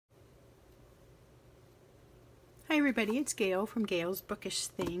everybody, it's Gail from Gail's Bookish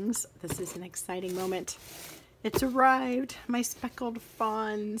Things. This is an exciting moment. It's arrived, my Speckled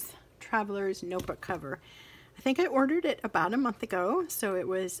Fawns Traveler's Notebook cover. I think I ordered it about a month ago, so it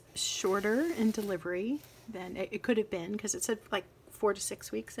was shorter in delivery than it could have been, because it said like 4 to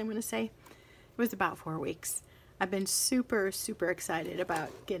 6 weeks, I'm going to say. It was about 4 weeks. I've been super excited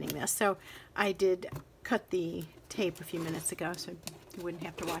about getting this. So I did cut the tape a few minutes ago, so you wouldn't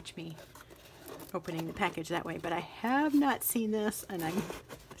have to watch me opening the package that way. But I have not seen this, and I'm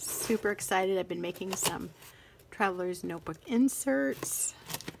super excited. I've been making some Traveler's Notebook inserts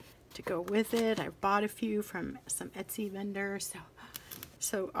to go with it. I bought a few from some Etsy vendors.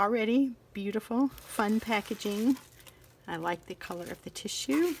 So already beautiful, fun packaging. I like the color of the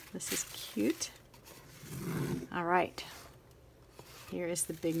tissue. This is cute. All right, here is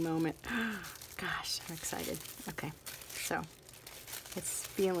the big moment. Gosh, I'm excited. Okay, so it's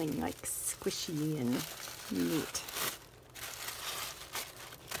feeling like squishy and neat.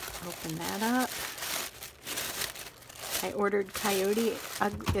 Open that up. I ordered Coyote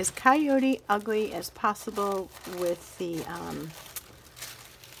Ugly as possible with the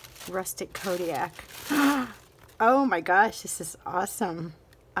Rustic Kodiak. Oh my gosh, this is awesome.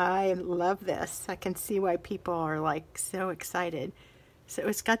 I love this. I can see why people are like so excited. So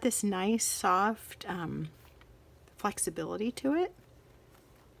it's got this nice soft flexibility to it.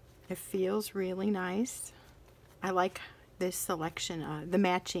 It feels really nice. I like this selection, the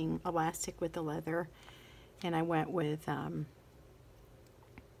matching elastic with the leather. And I went with,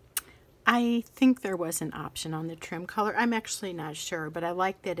 I think there was an option on the trim color. I'm actually not sure, but I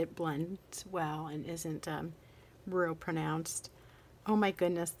like that it blends well and isn't real pronounced. Oh my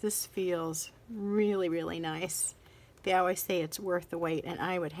goodness, this feels really nice. They always say it's worth the wait, and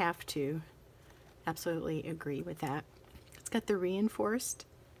I would have to absolutely agree with that. It's got the reinforced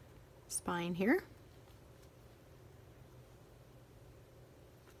spine here.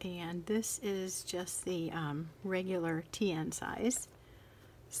 And this is just the regular TN size.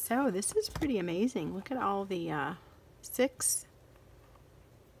 So this is pretty amazing. Look at all the 6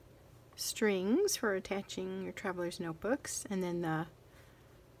 strings for attaching your traveler's notebooks, and then the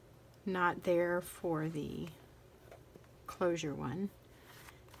knot there for the closure one.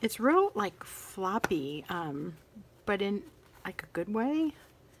 It's real like floppy, but in like a good way.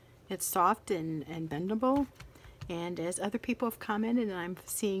 It's soft and bendable. And as other people have commented, and I'm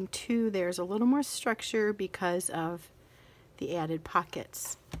seeing too, there's a little more structure because of the added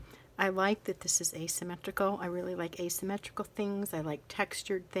pockets. I like that this is asymmetrical. I really like asymmetrical things. I like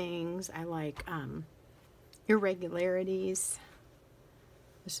textured things. I like irregularities.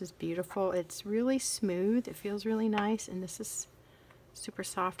 This is beautiful. It's really smooth. It feels really nice. And this is super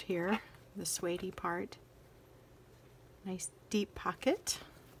soft here, the suede part. Nice deep pocket.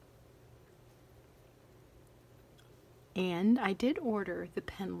 And I did order the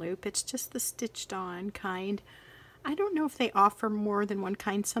pen loop. It's just the stitched on kind. I don't know if they offer more than one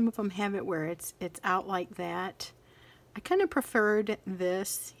kind. Some of them have it where it's out like that. I kind of preferred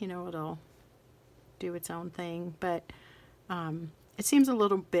this. You know, it'll do its own thing, but it seems a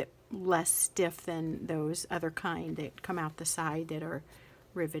little bit less stiff than those other kind that come out the side that are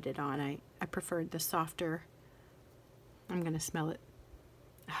riveted on. I preferred the softer. I'm gonna smell it.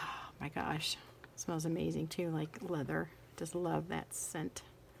 Oh my gosh. Smells amazing too, like leather. Just love that scent.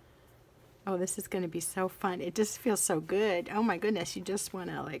 Oh, this is going to be so fun. It just feels so good. Oh my goodness, you just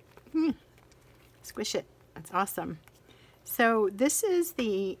want to like squish it. That's awesome. So this is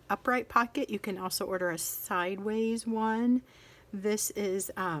the upright pocket. You can also order a sideways one. This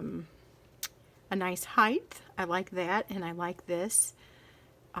is a nice height. I like that, and I like this.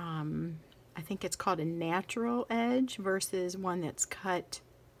 I think it's called a natural edge versus one that's cut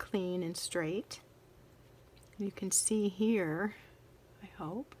clean and straight. You can see here, I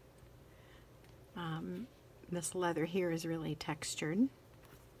hope, this leather here is really textured.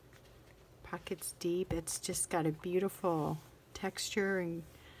 Pocket's deep. It's just got a beautiful texture, and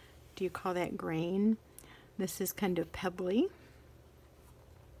do you call that grain? This is kind of pebbly.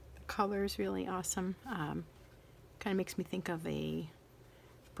 The color is really awesome. Kind of makes me think of a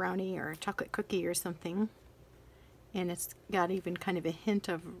brownie or a chocolate cookie or something. And it's got even kind of a hint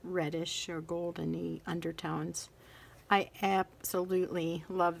of reddish or golden-y undertones. I absolutely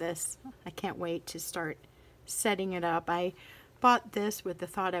love this. I can't wait to start setting it up. I bought this with the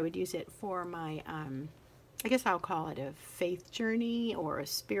thought I would use it for my, I guess I'll call it a faith journey or a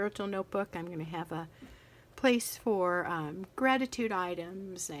spiritual notebook. I'm going to have a place for gratitude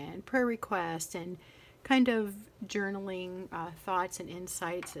items and prayer requests and kind of journaling thoughts and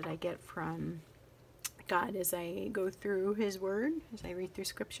insights that I get from God as I go through His Word, as I read through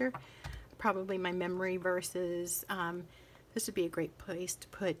Scripture. probably my memory verses. This would be a great place to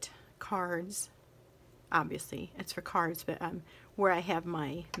put cards. Obviously, it's for cards, but where I have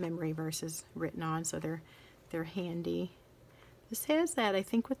my memory verses written on, so they're handy. This has that, I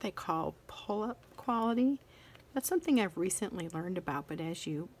think, what they call pull-up quality. That's something I've recently learned about, but as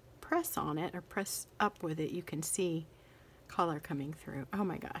you press on it or press up with it, you can see color coming through. Oh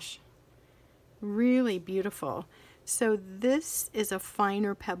my gosh. Really beautiful. So this is a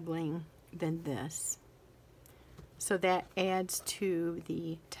finer pebbling than this. So that adds to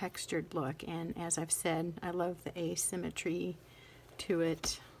the textured look. And as I've said, I love the asymmetry to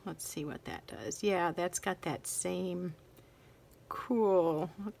it. Let's see what that does. Yeah, that's got that same cool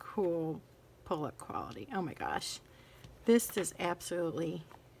pull-up quality. Oh my gosh. This is absolutely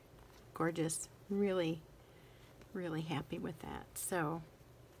gorgeous. Really, really happy with that. So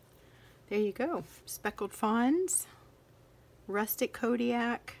there you go. Speckled Fawns, Rustic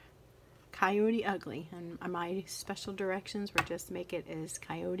Kodiak, Coyote Ugly. And my special directions were just make it as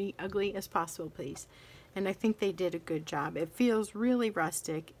Coyote Ugly as possible, please. And I think they did a good job. It feels really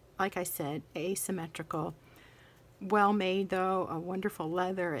rustic. Like I said, asymmetrical. Well made though, a wonderful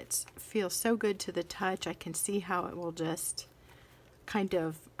leather. It feels so good to the touch. I can see how it will just kind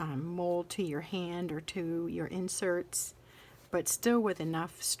of mold to your hand or to your inserts, but still with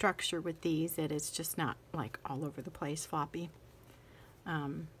enough structure with these that it's just not like all over the place floppy.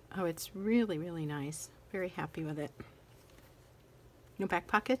 Oh, it's really, really nice. Very happy with it. No back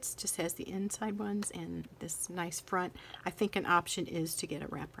pockets, just has the inside ones and this nice front. I think an option is to get a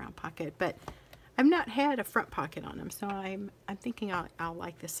wraparound pocket, but I've not had a front pocket on them, so I'm thinking I'll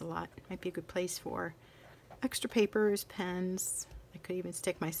like this a lot. Might be a good place for extra papers, pens. I could even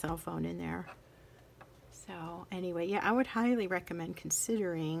stick my cell phone in there. So anyway, yeah, I would highly recommend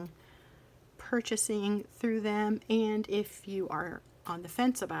considering purchasing through them, and if you are on the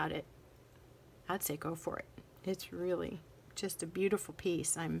fence about it, I'd say go for it. It's really just a beautiful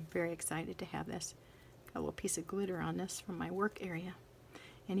piece. I'm very excited to have this. Got a little piece of glitter on this from my work area.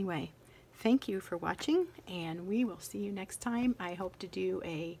 Anyway, thank you for watching, and we will see you next time. I hope to do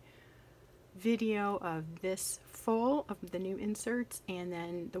a video of this full of the new inserts, and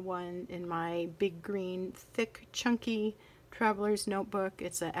then the one in my big green thick chunky traveler's notebook.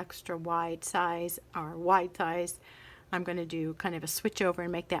 It's an extra wide size, or wide size. I'm going to do kind of a switch over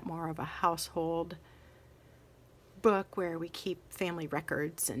and make that more of a household book where we keep family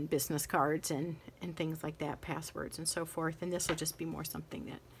records and business cards and things like that, passwords and so forth. And this will just be more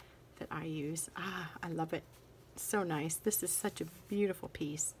something that I use. I love it. So nice. This is such a beautiful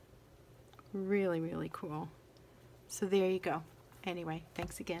piece. Really, really cool. So there you go. Anyway,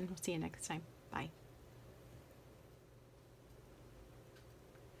 thanks again. We'll see you next time. Bye.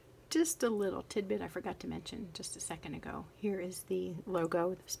 Just a little tidbit I forgot to mention just a second ago. Here is the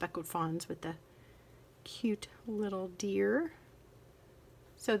logo, the Speckled Fawns with the cute little deer.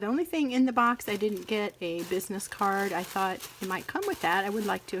 So the only thing in the box, I didn't get a business card. I thought it might come with that. I would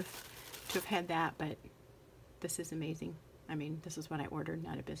like to have had that, but this is amazing. I mean, this is what I ordered,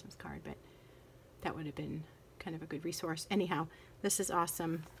 not a business card, but that would have been kind of a good resource. Anyhow, this is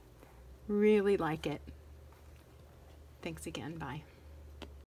awesome. Really like it. Thanks again. Bye.